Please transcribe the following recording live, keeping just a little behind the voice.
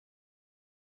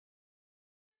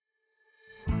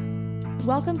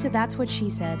Welcome to That's What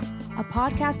She Said, a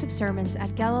podcast of sermons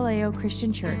at Galileo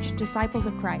Christian Church, Disciples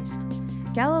of Christ.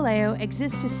 Galileo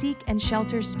exists to seek and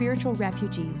shelter spiritual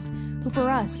refugees, who for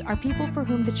us are people for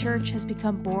whom the church has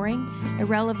become boring,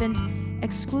 irrelevant,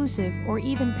 exclusive, or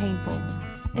even painful,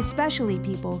 especially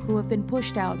people who have been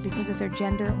pushed out because of their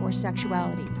gender or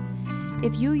sexuality.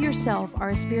 If you yourself are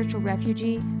a spiritual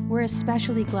refugee, we're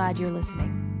especially glad you're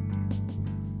listening.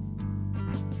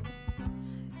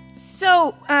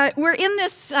 So we're in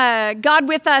this God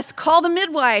With Us, Call the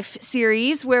Midwife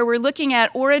series, where we're looking at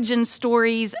origin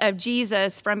stories of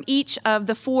Jesus from each of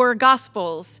the four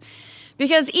Gospels,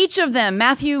 because each of them,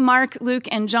 Matthew, Mark, Luke,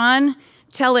 and John,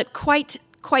 tell it quite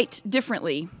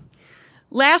differently.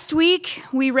 Last week,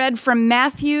 we read from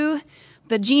Matthew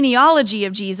the genealogy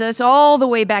of Jesus all the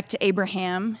way back to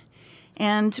Abraham,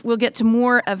 and we'll get to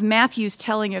more of Matthew's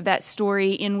telling of that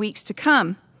story in weeks to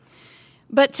come.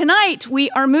 But tonight, we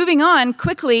are moving on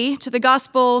quickly to the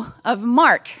Gospel of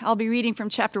Mark. I'll be reading from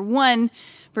chapter 1,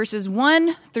 verses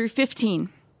 1 through 15.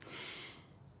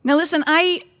 Now listen,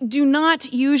 I do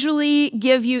not usually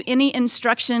give you any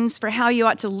instructions for how you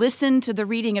ought to listen to the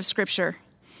reading of Scripture.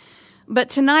 But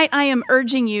tonight, I am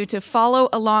urging you to follow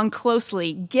along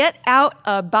closely. Get out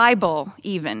a Bible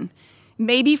even,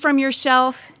 maybe from your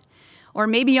shelf or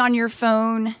maybe on your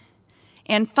phone,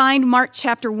 and find Mark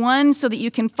chapter 1 so that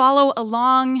you can follow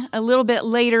along a little bit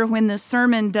later when the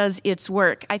sermon does its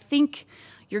work. I think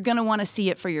you're going to want to see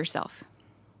it for yourself.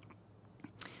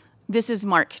 This is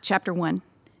Mark chapter 1.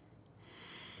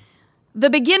 The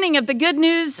beginning of the good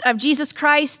news of Jesus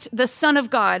Christ, the Son of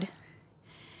God.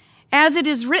 As it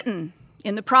is written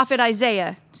in the prophet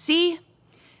Isaiah, "See,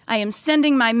 I am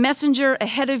sending my messenger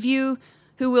ahead of you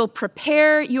who will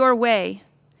prepare your way.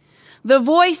 The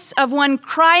voice of one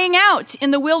crying out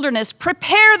in the wilderness,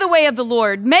 prepare the way of the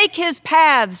Lord, make his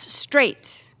paths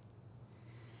straight."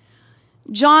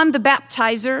 John the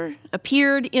Baptizer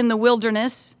appeared in the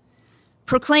wilderness,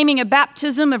 proclaiming a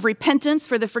baptism of repentance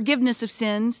for the forgiveness of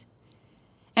sins,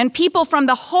 and people from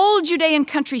the whole Judean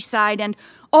countryside and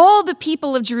all the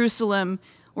people of Jerusalem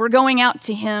were going out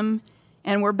to him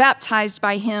and were baptized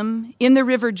by him in the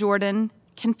river Jordan,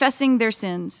 confessing their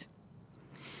sins.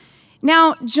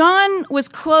 Now, John was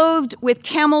clothed with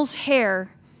camel's hair,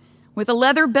 with a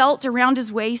leather belt around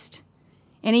his waist,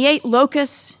 and he ate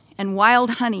locusts and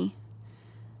wild honey.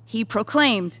 He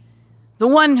proclaimed, "The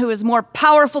one who is more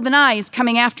powerful than I is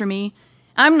coming after me.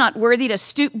 I'm not worthy to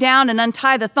stoop down and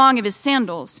untie the thong of his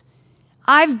sandals.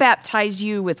 I've baptized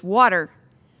you with water,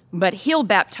 but he'll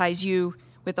baptize you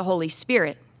with the Holy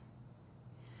Spirit."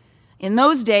 In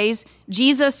those days,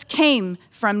 Jesus came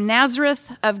from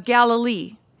Nazareth of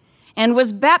Galilee and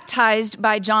was baptized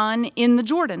by John in the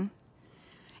Jordan.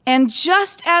 And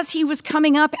just as he was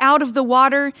coming up out of the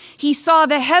water, he saw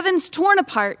the heavens torn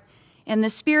apart and the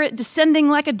Spirit descending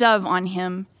like a dove on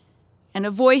him. And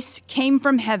a voice came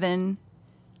from heaven,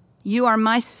 "You are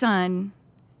my Son,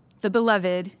 the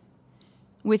Beloved.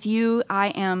 With you I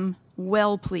am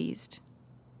well pleased."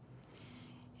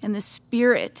 And the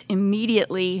Spirit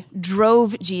immediately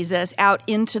drove Jesus out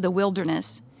into the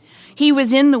wilderness. He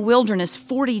was in the wilderness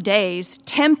 40 days,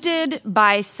 tempted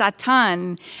by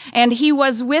Satan, and he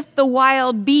was with the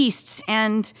wild beasts,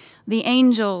 and the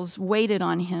angels waited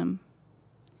on him.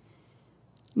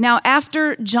 Now,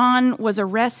 after John was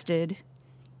arrested,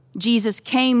 Jesus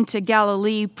came to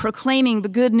Galilee proclaiming the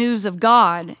good news of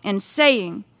God and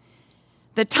saying,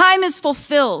 "The time is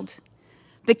fulfilled.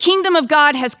 The kingdom of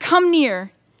God has come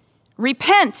near.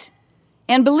 Repent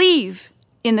and believe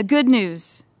in the good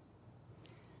news."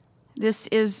 This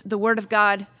is the word of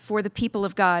God for the people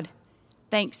of God.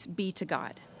 Thanks be to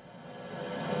God.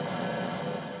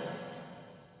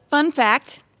 Fun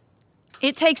fact,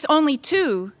 it takes only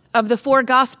 2 of the 4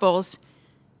 Gospels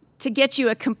to get you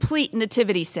a complete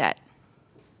nativity set.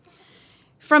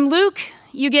 From Luke,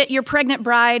 you get your pregnant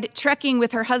bride trekking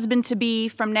with her husband-to-be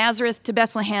from Nazareth to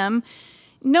Bethlehem.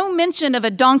 No mention of a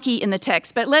donkey in the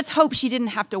text, but let's hope she didn't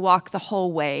have to walk the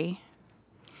whole way.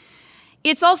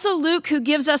 It's also Luke who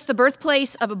gives us the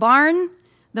birthplace of a barn,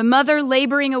 the mother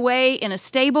laboring away in a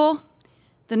stable,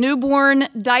 the newborn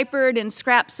diapered in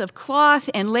scraps of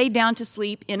cloth and laid down to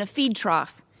sleep in a feed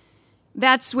trough.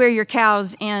 That's where your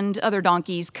cows and other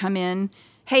donkeys come in.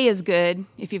 Hay is good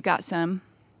if you've got some.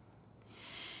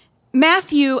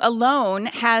 Matthew alone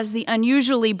has the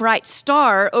unusually bright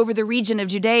star over the region of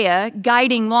Judea,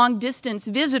 guiding long-distance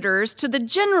visitors to the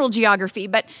general geography,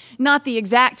 but not the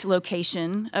exact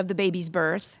location of the baby's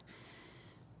birth.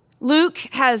 Luke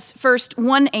has first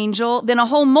one angel, then a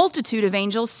whole multitude of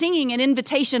angels singing an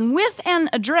invitation with an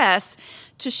address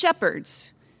to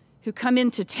shepherds who come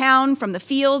into town from the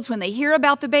fields when they hear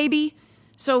about the baby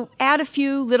So add a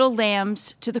few little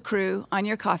lambs to the crew on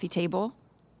your coffee table.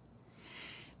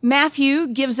 Matthew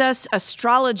gives us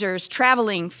astrologers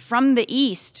traveling from the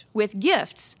east with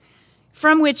gifts,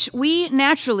 from which we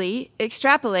naturally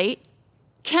extrapolate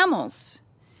camels.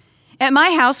 At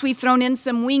my house, we've thrown in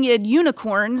some winged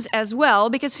unicorns as well,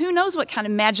 because who knows what kind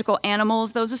of magical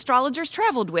animals those astrologers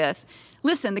traveled with.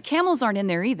 Listen, the camels aren't in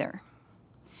there either.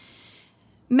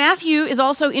 Matthew is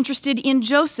also interested in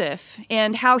Joseph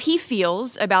and how he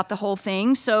feels about the whole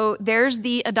thing. So there's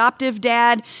the adoptive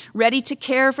dad ready to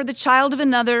care for the child of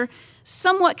another,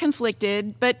 somewhat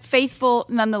conflicted, but faithful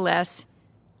nonetheless.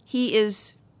 He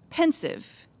is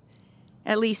pensive.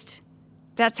 At least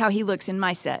that's how he looks in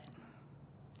my set.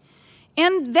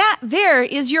 And that there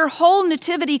is your whole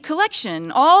nativity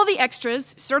collection, all the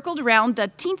extras circled around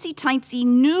the teensy-tiny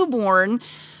newborn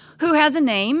who has a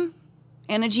name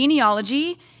and a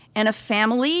genealogy and a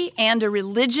family and a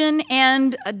religion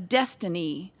and a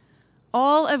destiny,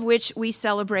 all of which we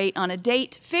celebrate on a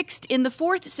date fixed in the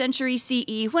 4th century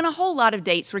CE, when a whole lot of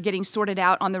dates were getting sorted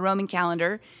out on the Roman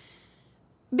calendar,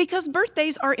 because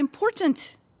birthdays are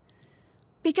important.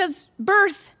 Because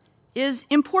birth is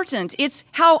important. It's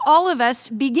how all of us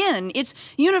begin. It's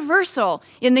universal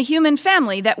in the human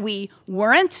family that we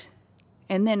weren't,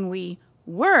 and then we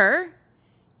were,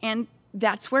 and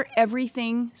that's where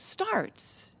everything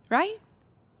starts, right?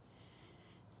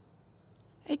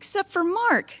 Except for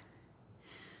Mark,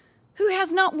 who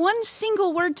has not one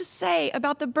single word to say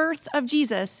about the birth of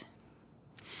Jesus.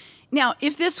 Now,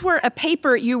 if this were a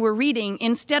paper you were reading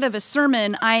instead of a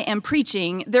sermon I am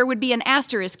preaching, there would be an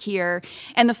asterisk here,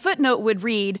 and the footnote would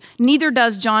read, "Neither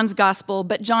does John's gospel,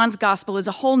 but John's gospel is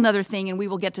a whole nother thing, and we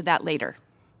will get to that later."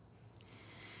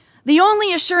 The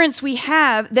only assurance we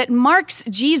have that Mark's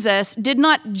Jesus did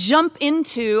not jump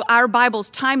into our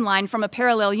Bible's timeline from a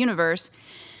parallel universe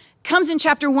comes in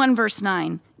chapter 1, verse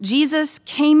 9. Jesus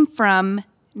came from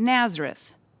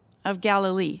Nazareth of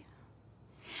Galilee.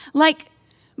 Like,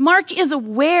 Mark is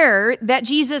aware that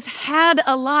Jesus had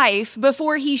a life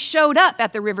before he showed up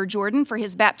at the River Jordan for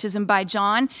his baptism by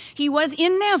John. He was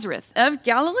in Nazareth of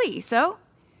Galilee. So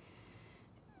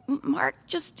Mark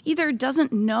just either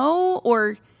doesn't know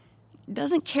or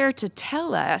doesn't care to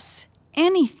tell us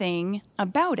anything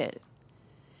about it.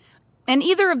 And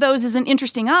either of those is an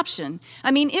interesting option.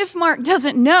 I mean, if Mark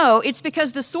doesn't know, it's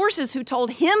because the sources who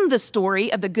told him the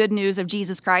story of the good news of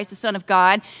Jesus Christ, the Son of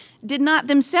God, did not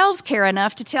themselves care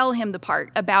enough to tell him the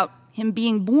part about him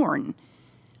being born.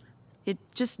 It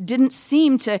just didn't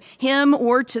seem to him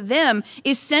or to them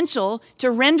essential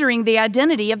to rendering the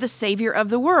identity of the Savior of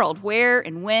the world, where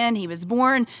and when he was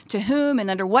born, to whom and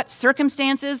under what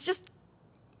circumstances, just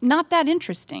not that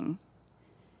interesting.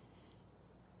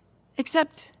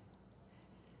 Except,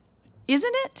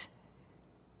 isn't it?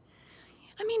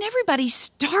 I mean, everybody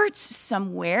starts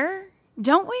somewhere,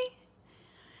 don't we?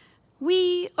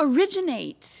 We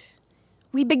originate,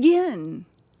 we begin,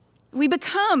 we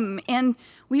become, and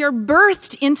we are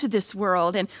birthed into this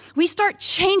world, and we start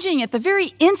changing at the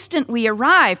very instant we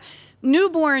arrive.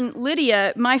 Newborn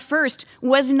Lydia, my first,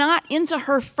 was not into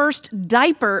her first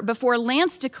diaper before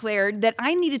Lance declared that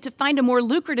I needed to find a more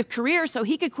lucrative career so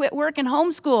he could quit work and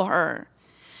homeschool her.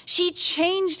 She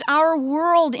changed our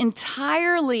world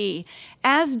entirely,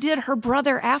 as did her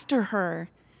brother after her.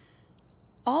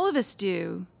 All of us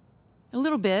do, a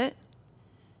little bit,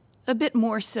 a bit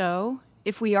more so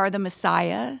if we are the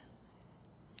Messiah.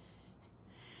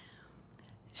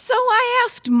 So I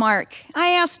asked Mark,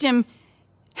 him,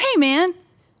 "Hey man,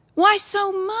 why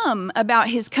so mum about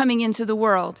his coming into the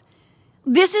world?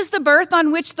 This is the birth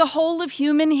on which the whole of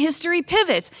human history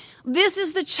pivots. This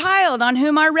is the child on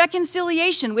whom our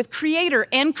reconciliation with Creator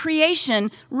and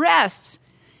creation rests.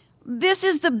 This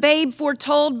is the babe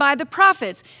foretold by the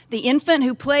prophets, the infant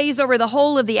who plays over the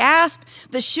hole of the asp,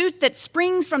 the shoot that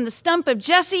springs from the stump of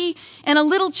Jesse, and a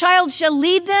little child shall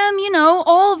lead them,"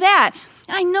 all that.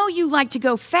 I know you like to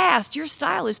go fast. Your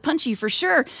style is punchy for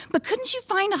sure. But couldn't you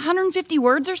find 150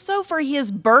 words or so for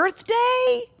his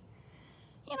birthday?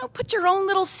 Put your own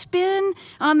little spin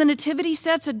on the nativity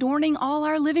sets adorning all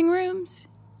our living rooms.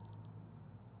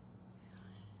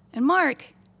 And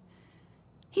Mark,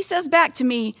 he says back to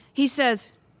me, he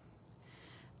says,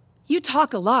 "You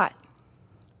talk a lot.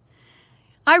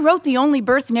 I wrote the only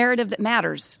birth narrative that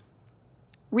matters.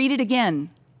 Read it again."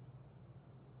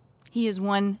 He is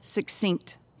one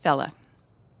succinct fella.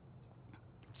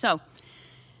 So,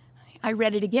 I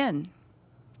read it again.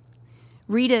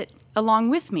 Read it along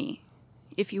with me,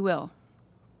 if you will.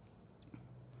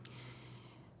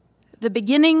 The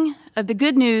beginning of the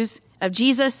good news of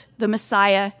Jesus, the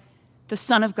Messiah, the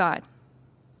Son of God.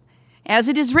 As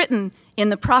it is written in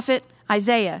the prophet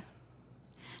Isaiah,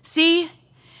 "See,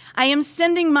 I am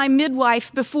sending my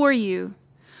midwife before you,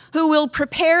 who will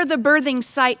prepare the birthing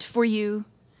site for you,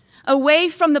 away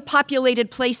from the populated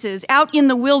places, out in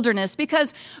the wilderness,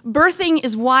 because birthing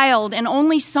is wild, and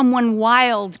only someone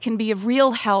wild can be of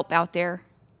real help out there."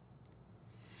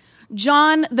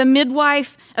 John, the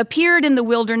midwife, appeared in the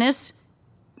wilderness,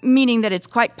 meaning that it's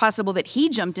quite possible that he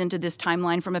jumped into this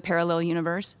timeline from a parallel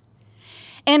universe.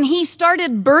 And he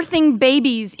started birthing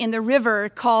babies in the river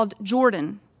called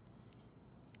Jordan.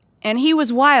 And he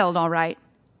was wild, all right.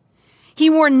 He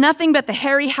wore nothing but the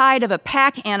hairy hide of a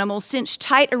pack animal cinched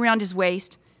tight around his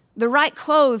waist, the right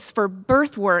clothes for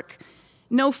birth work,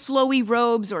 no flowy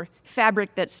robes or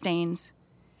fabric that stains.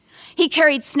 He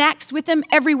carried snacks with him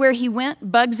everywhere he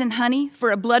went, bugs and honey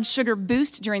for a blood sugar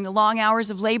boost during the long hours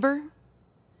of labor.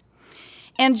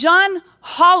 And John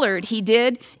hollered, he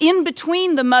did, in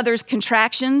between the mother's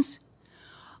contractions.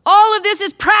 "All of this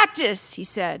is practice," he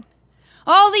said.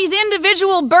 "All these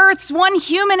individual births, one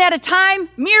human at a time,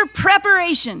 mere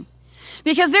preparation.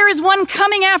 Because there is one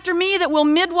coming after me that will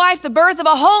midwife the birth of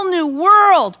a whole new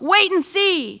world. Wait and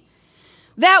see.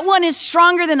 That one is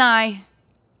stronger than I,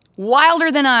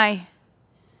 wilder than I.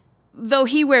 Though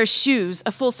he wears shoes,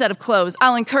 a full set of clothes,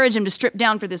 I'll encourage him to strip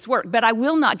down for this work, but I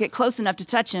will not get close enough to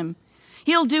touch him.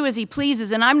 He'll do as he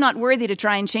pleases, and I'm not worthy to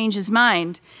try and change his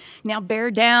mind. Now bear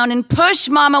down and push,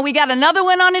 Mama. We got another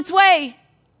one on its way."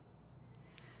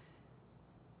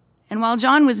 And while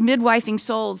John was midwifing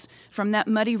souls from that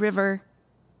muddy river,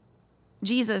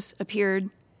 Jesus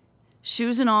appeared,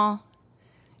 shoes and all,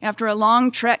 after a long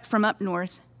trek from up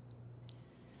north.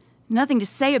 Nothing to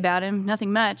say about him,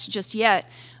 nothing much, just yet.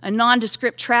 A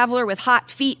nondescript traveler with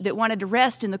hot feet that wanted to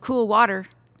rest in the cool water.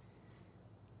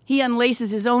 He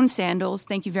unlaces his own sandals,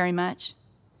 thank you very much,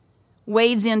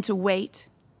 wades in to wait.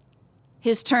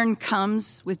 His turn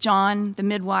comes with John, the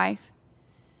midwife.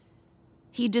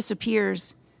 He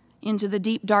disappears into the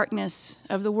deep darkness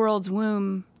of the world's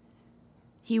womb.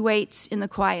 He waits in the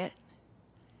quiet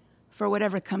for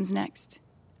whatever comes next.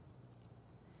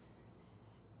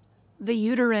 The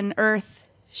uterine earth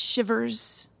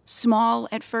shivers, small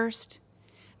at first,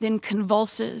 then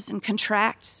convulses and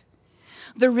contracts.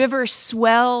 The river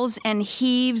swells and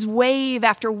heaves, wave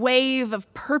after wave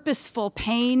of purposeful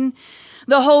pain.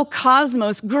 The whole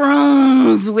cosmos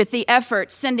groans with the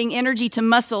effort, sending energy to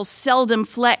muscles seldom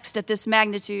flexed at this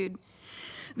magnitude.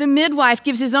 The midwife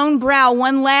gives his own brow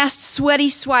one last sweaty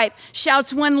swipe,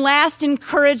 shouts one last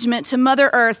encouragement to Mother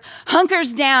Earth,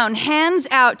 hunkers down, hands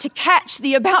out to catch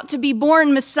the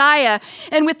about-to-be-born Messiah,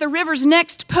 and with the river's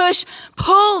next push,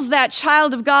 pulls that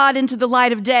child of God into the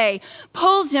light of day,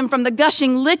 pulls him from the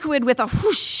gushing liquid with a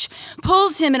whoosh,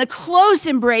 pulls him in a close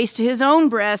embrace to his own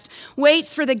breast,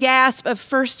 waits for the gasp of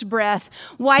first breath,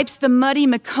 wipes the muddy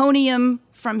meconium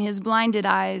from his blinded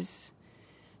eyes,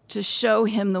 to show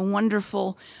him the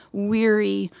wonderful,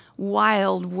 weary,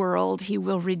 wild world he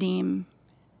will redeem.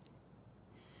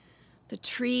 The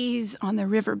trees on the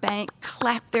riverbank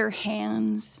clap their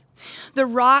hands. The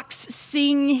rocks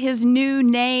sing his new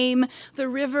name. The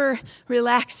river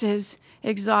relaxes,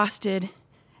 exhausted,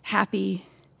 happy,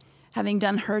 having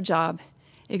done her job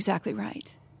exactly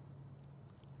right.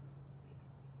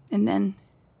 And then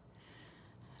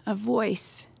a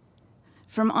voice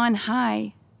from on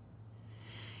high.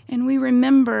 And we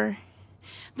remember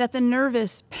that the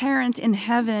nervous parent in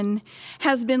heaven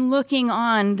has been looking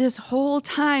on this whole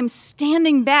time,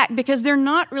 standing back because they're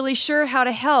not really sure how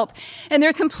to help. And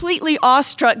they're completely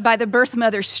awestruck by the birth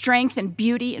mother's strength and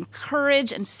beauty and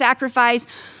courage and sacrifice.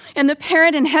 And the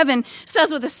parent in heaven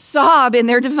says with a sob in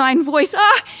their divine voice,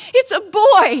 it's a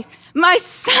boy, my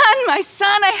son,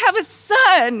 I have a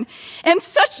son. And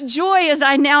such joy as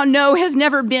I now know has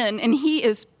never been. And he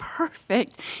is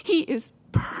perfect. He is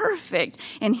perfect,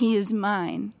 and he is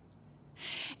mine.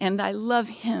 And I love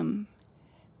him.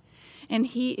 And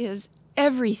he is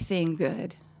everything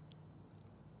good.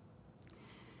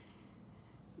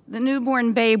 The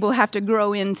newborn babe will have to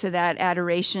grow into that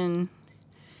adoration,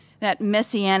 that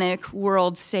messianic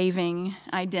world-saving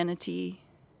identity.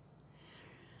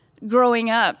 Growing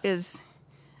up is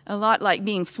a lot like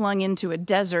being flung into a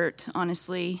desert,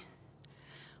 honestly,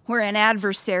 where an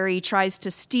adversary tries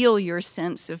to steal your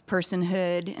sense of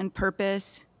personhood and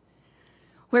purpose,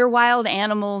 where wild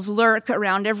animals lurk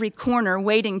around every corner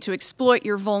waiting to exploit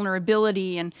your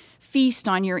vulnerability and feast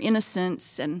on your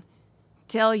innocence and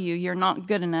tell you you're not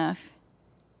good enough.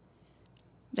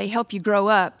 They help you grow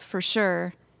up, for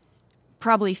sure,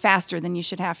 probably faster than you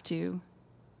should have to.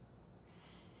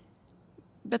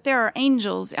 But there are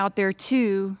angels out there,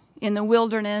 too, in the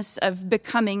wilderness of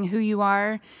becoming who you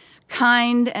are,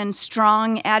 kind and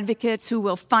strong advocates who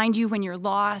will find you when you're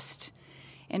lost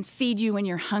and feed you when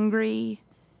you're hungry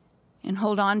and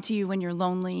hold on to you when you're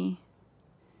lonely.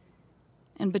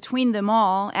 And between them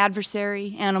all,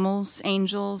 adversary, animals,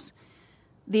 angels,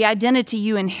 the identity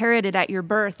you inherited at your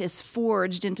birth is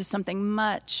forged into something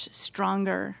much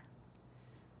stronger.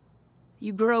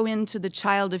 You grow into the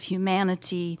child of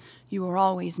humanity you were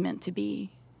always meant to be.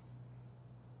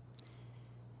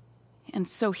 And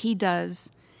so he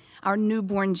does, our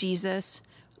newborn Jesus,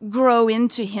 grow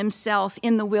into himself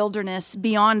in the wilderness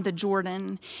beyond the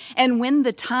Jordan. And when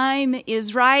the time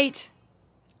is right,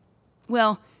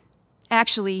 well,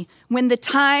 actually, when the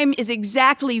time is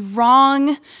exactly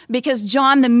wrong, because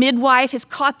John the midwife has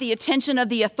caught the attention of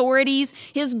the authorities,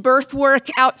 his birth work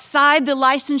outside the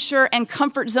licensure and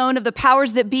comfort zone of the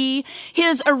powers that be,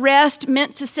 his arrest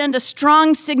meant to send a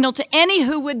strong signal to any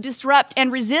who would disrupt and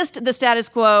resist the status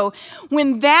quo.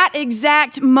 When that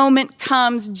exact moment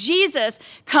comes, Jesus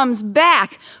comes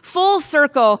back full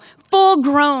circle, full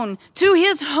grown, to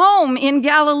his home in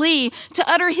Galilee to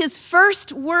utter his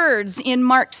first words in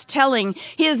Mark's telling,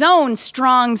 his own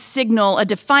strong signal, a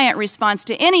defiant response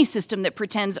to any system that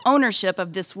pretends ownership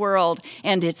of this world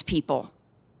and its people.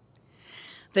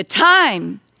 The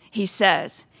time, he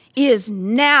says, is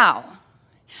now.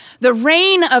 The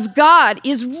reign of God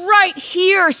is right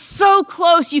here, so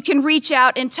close you can reach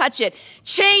out and touch it.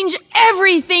 Change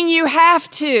everything you have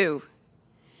to,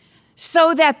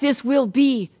 so that this will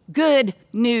be good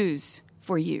news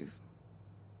for you.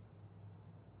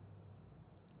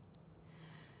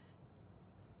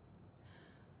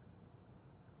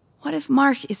 What if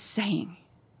Mark is saying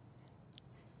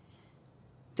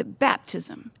that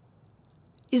baptism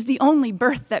is the only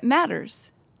birth that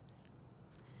matters?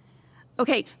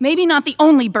 Okay, maybe not the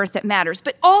only birth that matters,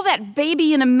 but all that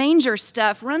baby in a manger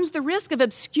stuff runs the risk of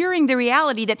obscuring the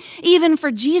reality that even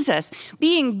for Jesus,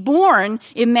 being born,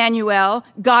 Emmanuel,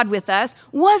 God with us,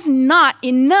 was not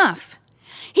enough.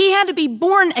 He had to be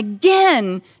born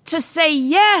again to say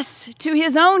yes to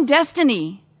his own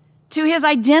destiny, to his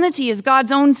identity as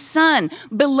God's own son,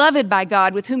 beloved by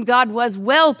God, with whom God was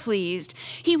well pleased.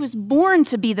 He was born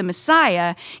to be the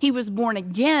Messiah. He was born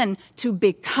again to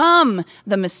become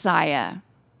the Messiah.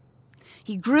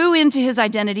 He grew into his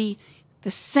identity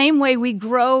the same way we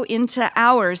grow into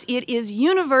ours. It is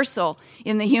universal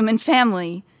in the human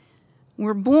family.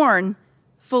 We're born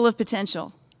full of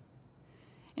potential,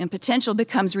 and potential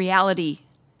becomes reality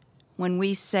when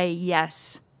we say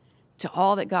yes to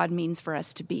all that God means for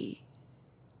us to be.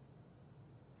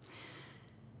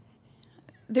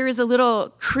 There is a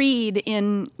little creed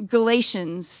in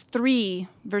Galatians 3,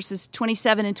 verses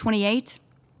 27 and 28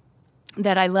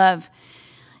 that I love.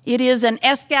 It is an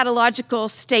eschatological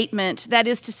statement, that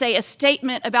is to say, a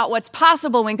statement about what's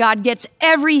possible when God gets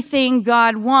everything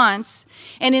God wants.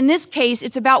 And in this case,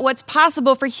 it's about what's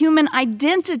possible for human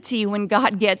identity when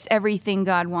God gets everything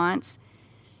God wants.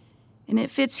 And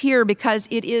it fits here because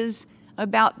it is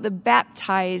about the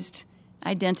baptized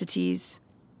identities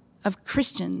of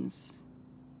Christians.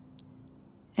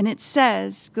 And it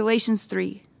says, Galatians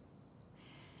 3,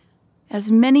 as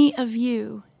many of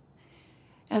you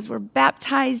as were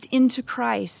baptized into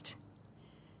Christ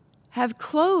have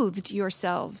clothed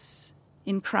yourselves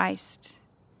in Christ.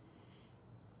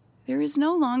 There is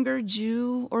no longer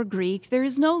Jew or Greek. There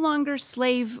is no longer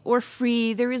slave or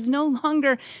free. There is no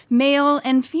longer male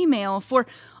and female, for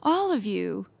all of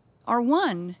you are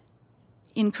one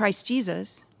in Christ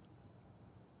Jesus.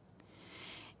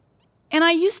 And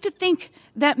I used to think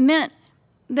that meant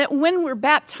that when we're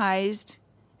baptized,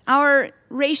 our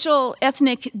racial,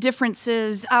 ethnic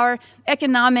differences, our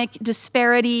economic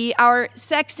disparity, our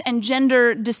sex and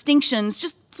gender distinctions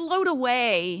just float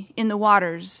away in the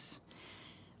waters,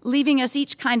 leaving us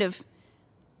each kind of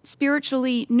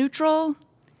spiritually neutral,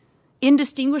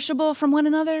 indistinguishable from one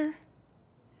another.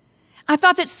 I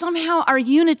thought that somehow our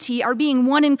unity, our being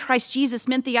one in Christ Jesus,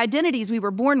 meant the identities we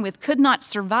were born with could not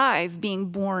survive being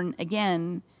born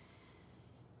again.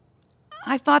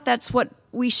 I thought that's what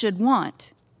we should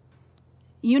want.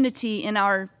 Unity in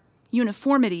our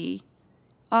uniformity,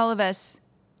 all of us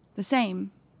the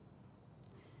same.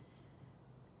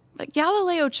 But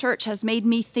Galileo Church has made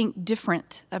me think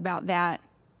different about that.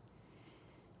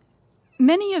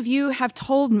 Many of you have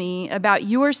told me about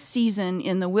your season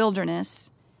in the wilderness,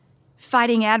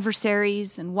 fighting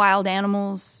adversaries and wild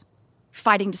animals,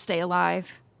 fighting to stay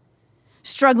alive,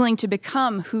 struggling to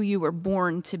become who you were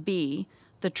born to be,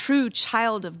 the true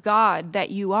child of God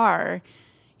that you are,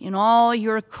 in all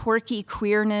your quirky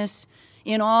queerness,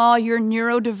 in all your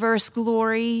neurodiverse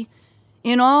glory,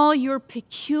 in all your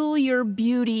peculiar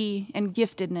beauty and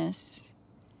giftedness.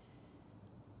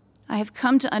 I have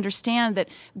come to understand that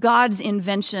God's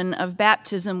invention of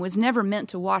baptism was never meant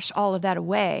to wash all of that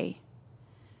away.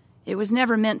 It was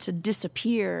never meant to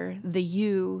disappear the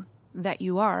you that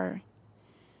you are.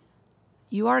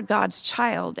 You are God's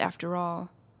child, after all.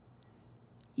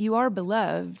 You are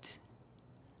beloved.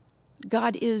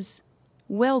 God is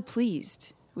well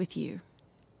pleased with you.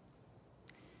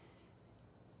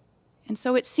 And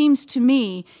so it seems to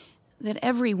me that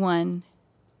everyone,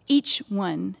 each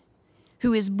one,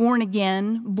 who is born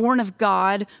again, born of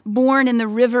God, born in the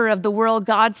river of the world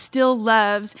God still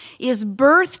loves, is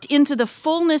birthed into the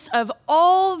fullness of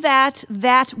all that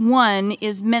one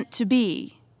is meant to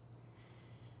be.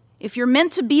 If you're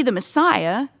meant to be the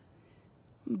Messiah,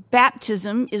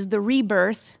 baptism is the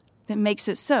rebirth that makes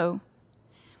it so.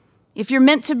 If you're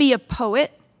meant to be a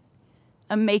poet,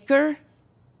 a maker,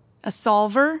 a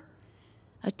solver,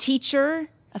 a teacher,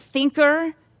 a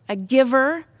thinker, a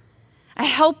giver, a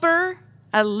helper,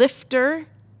 a lifter,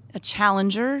 a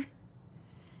challenger,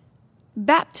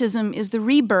 baptism is the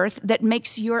rebirth that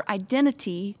makes your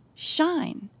identity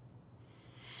shine.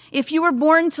 If you were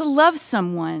born to love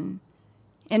someone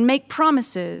and make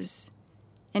promises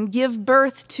and give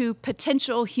birth to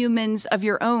potential humans of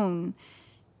your own,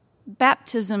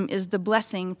 baptism is the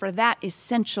blessing for that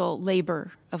essential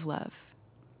labor of love.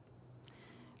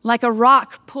 Like a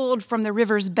rock pulled from the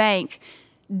river's bank,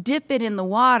 dip it in the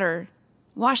water,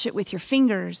 wash it with your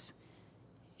fingers,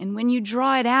 and when you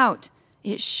draw it out,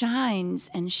 it shines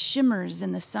and shimmers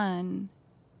in the sun.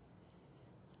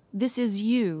 This is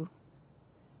you,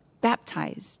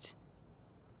 baptized.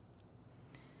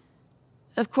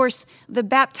 Of course, the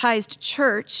baptized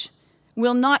church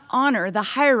will not honor the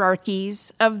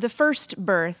hierarchies of the first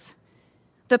birth,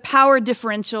 the power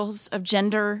differentials of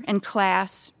gender and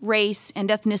class, race and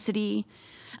ethnicity,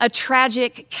 a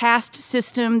tragic caste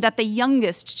system that the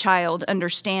youngest child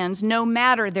understands, no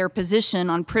matter their position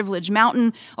on Privilege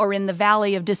Mountain or in the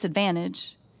Valley of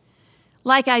Disadvantage.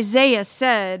 Like Isaiah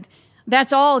said,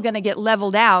 that's all going to get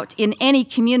leveled out in any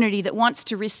community that wants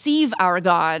to receive our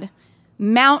God.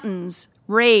 Mountains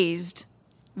raised,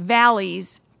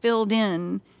 valleys filled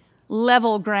in,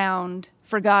 level ground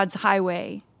for God's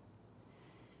highway.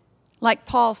 Like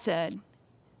Paul said,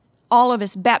 all of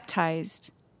us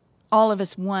baptized, all of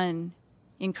us one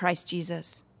in Christ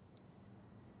Jesus.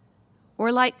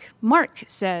 Or like Mark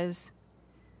says,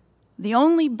 the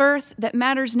only birth that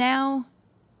matters now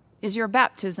is your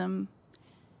baptism.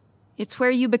 It's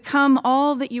where you become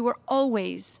all that you were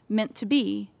always meant to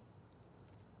be.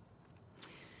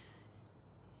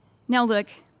 Now look,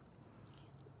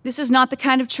 this is not the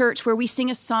kind of church where we sing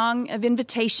a song of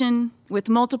invitation with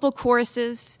multiple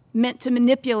choruses meant to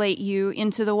manipulate you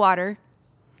into the water.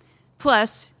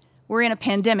 Plus, we're in a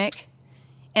pandemic,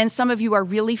 and some of you are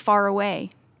really far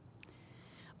away.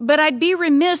 But I'd be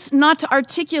remiss not to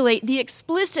articulate the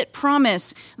explicit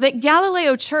promise that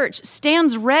Galileo Church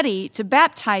stands ready to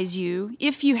baptize you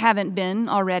if you haven't been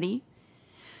already.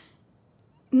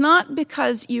 Not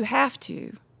because you have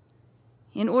to,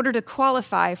 in order to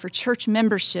qualify for church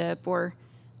membership or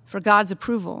for God's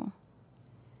approval,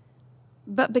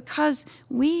 but because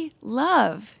we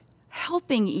love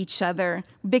helping each other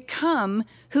become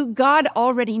who God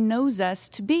already knows us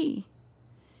to be.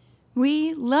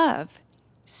 We love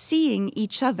seeing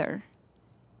each other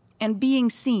and being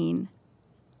seen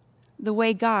the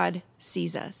way God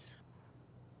sees us.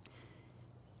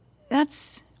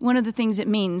 That's one of the things it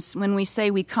means when we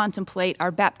say we contemplate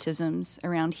our baptisms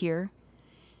around here.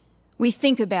 We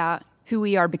think about who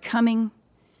we are becoming.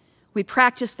 We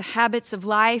practice the habits of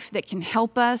life that can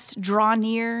help us draw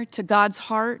near to God's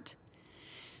heart.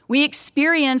 We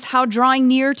experience how drawing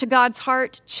near to God's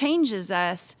heart changes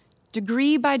us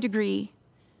degree by degree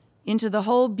into the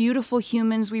whole beautiful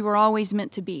humans we were always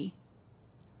meant to be.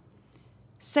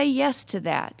 Say yes to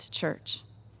that, church.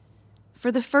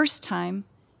 For the first time,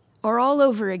 or all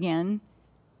over again,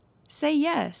 say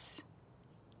yes,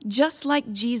 just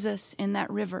like Jesus in that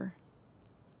river.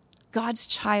 God's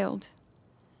child,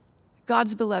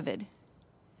 God's beloved,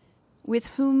 with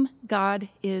whom God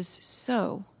is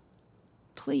so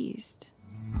pleased.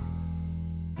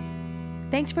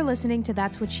 Thanks for listening to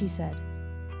That's What She Said.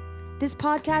 This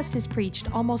podcast is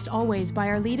preached almost always by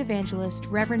our lead evangelist,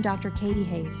 Reverend Dr. Katie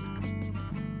Hayes.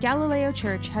 Galileo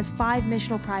Church has 5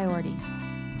 missional priorities.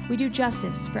 We do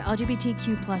justice for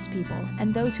LGBTQ+ people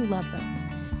and those who love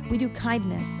them. We do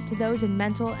kindness to those in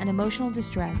mental and emotional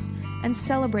distress and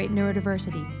celebrate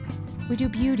neurodiversity. We do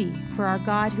beauty for our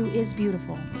God who is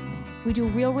beautiful. We do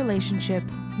real relationship,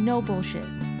 no bullshit,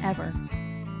 ever.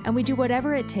 and we do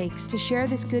whatever it takes to share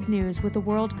this good news with the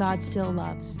world God still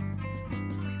loves.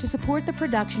 To support the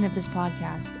production of this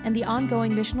podcast and the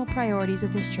ongoing missional priorities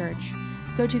of this church,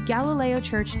 go to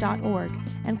galileochurch.org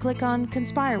and click on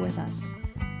Conspire with Us.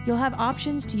 You'll have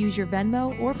options to use your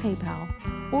Venmo or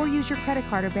PayPal, or use your credit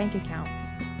card or bank account.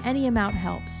 Any amount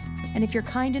helps, and if you're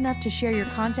kind enough to share your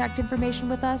contact information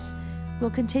with us, we'll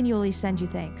continually send you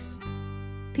thanks.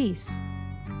 Peace.